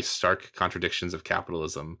the very stark contradictions of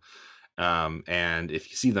capitalism, and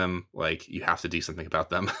if you see them, you have to do something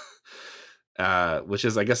about them. Which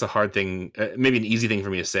is, I guess, a hard thing, maybe an easy thing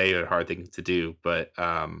for me to say, or a hard thing to do, but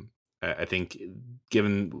I think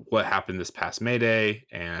given what happened this past May Day,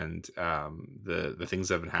 and the things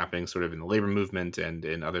that have been happening sort of in the labor movement and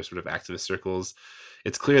in other sort of activist circles,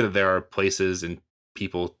 it's clear that there are places and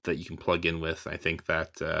people that you can plug in with. I think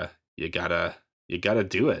that you gotta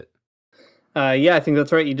do it. Yeah, I think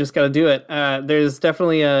that's right. You just got to do it. There's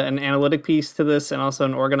definitely an analytic piece to this, and also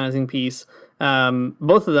an organizing piece.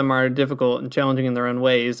 Both of them are difficult and challenging in their own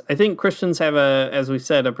ways. I think Christians have as we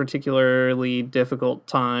said, a particularly difficult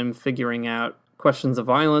time figuring out questions of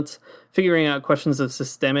violence, figuring out questions of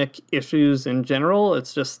systemic issues in general.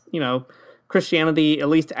 It's just, Christianity, at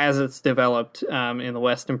least as it's developed in the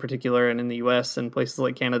West in particular, and in the U.S. and places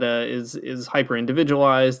like Canada, is hyper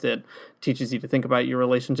individualized. It teaches you to think about your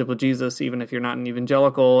relationship with Jesus, even if you're not an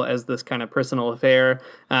evangelical, as this kind of personal affair.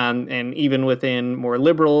 And even within more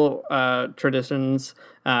liberal traditions,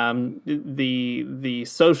 the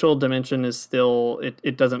social dimension is still,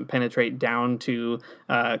 it doesn't penetrate down to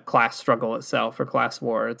class struggle itself or class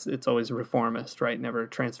war. It's always reformist, right? Never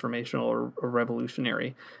transformational or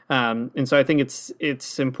revolutionary. And so I think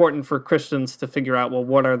it's important for Christians to figure out, well,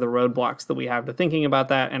 what are the roadblocks that we have to thinking about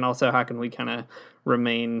that, and also how can we kind of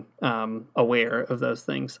remain aware of those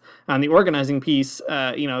things. On the organizing piece,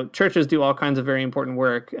 churches do all kinds of very important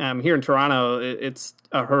work. Here in Toronto, it's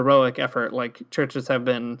a heroic effort. Like, churches have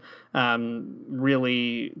been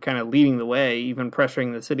really kind of leading the way, even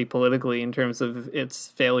pressuring the city politically in terms of its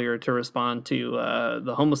failure to respond to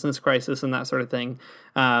the homelessness crisis and that sort of thing.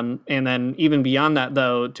 And then even beyond that,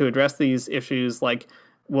 though, to address these issues, like,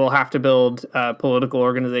 we'll have to build political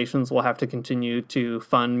organizations. We'll have to continue to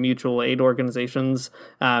fund mutual aid organizations.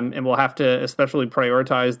 And we'll have to especially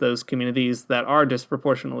prioritize those communities that are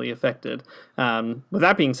disproportionately affected. With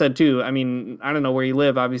that being said, too, I mean, I don't know where you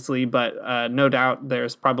live, obviously, but no doubt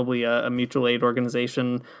there's probably a mutual aid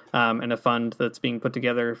organization and a fund that's being put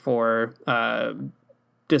together for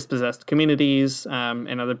dispossessed communities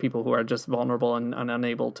and other people who are just vulnerable and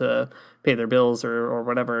unable to pay their bills or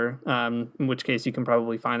whatever, in which case you can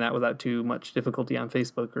probably find that without too much difficulty on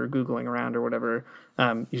Facebook or Googling around or whatever.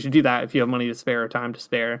 You should do that if you have money to spare or time to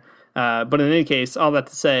spare. But in any case, all that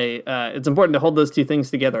to say, it's important to hold those two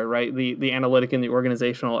things together, right? The analytic and the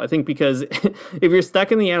organizational. I think because if you're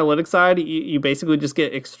stuck in the analytic side, you basically just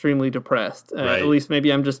get extremely depressed. Right. At least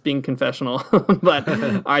maybe I'm just being confessional, but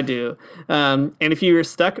I do. And if you're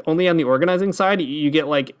stuck only on the organizing side, you get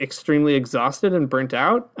like extremely exhausted and burnt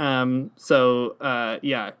out. So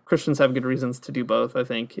Christians have good reasons to do both, I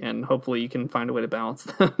think, and hopefully you can find a way to balance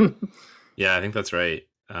them. Yeah, I think that's right.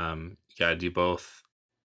 You gotta do both.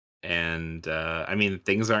 And I mean,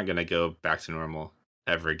 things aren't going to go back to normal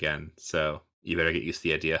ever again. So you better get used to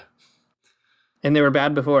the idea. And they were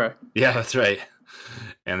bad before. Yeah, that's right.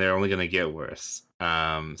 And they're only going to get worse.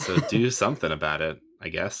 So do something about it, I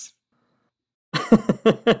guess.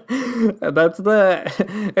 That's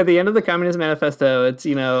at the end of the Communist Manifesto. It's,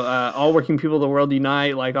 all working people of the world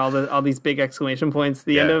unite, like all these big exclamation points.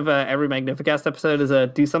 The end of every Magnificast episode is a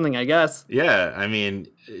do something, I guess. Yeah, I mean,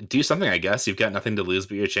 do something, I guess. You've got nothing to lose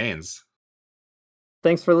but your chains.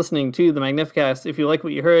 Thanks for listening to the Magnificast. If you like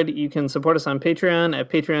what you heard, you can support us on Patreon at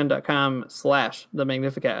patreon.com/The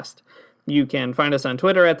Magnificast. You can find us on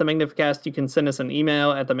Twitter at The Magnificast. You can send us an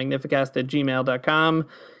email at themagnificast@gmail.com.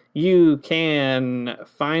 You can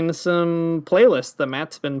find some playlists that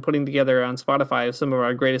Matt's been putting together on Spotify of some of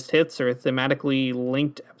our greatest hits or thematically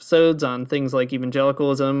linked episodes on things like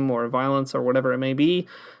evangelicalism or violence or whatever it may be.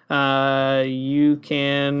 You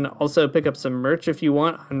can also pick up some merch if you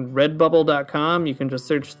want on redbubble.com. You can just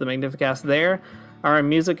search The Magnificast there. Our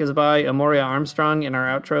music is by Amoria Armstrong, and our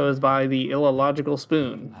outro is by The Illogical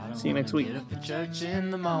Spoon. See you next week. Church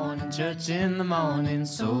in the morning,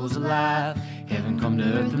 souls alive. Heaven come to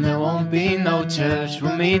earth and there won't be no church.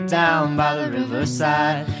 We'll meet down by the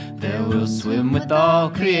riverside. There we'll swim with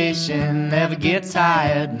all creation. Never get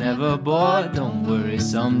tired, never bored. Don't worry,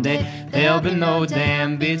 someday there'll be no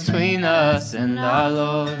dam between us and our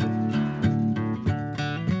Lord.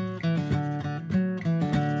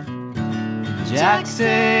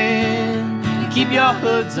 Jackson, keep your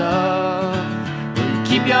hoods up. Well,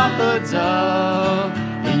 keep your hoods up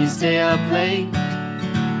and you stay up late.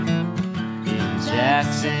 In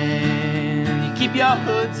Jackson, you keep your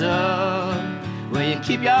hoods up. Well, you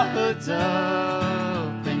keep your hoods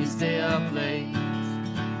up and you stay up late.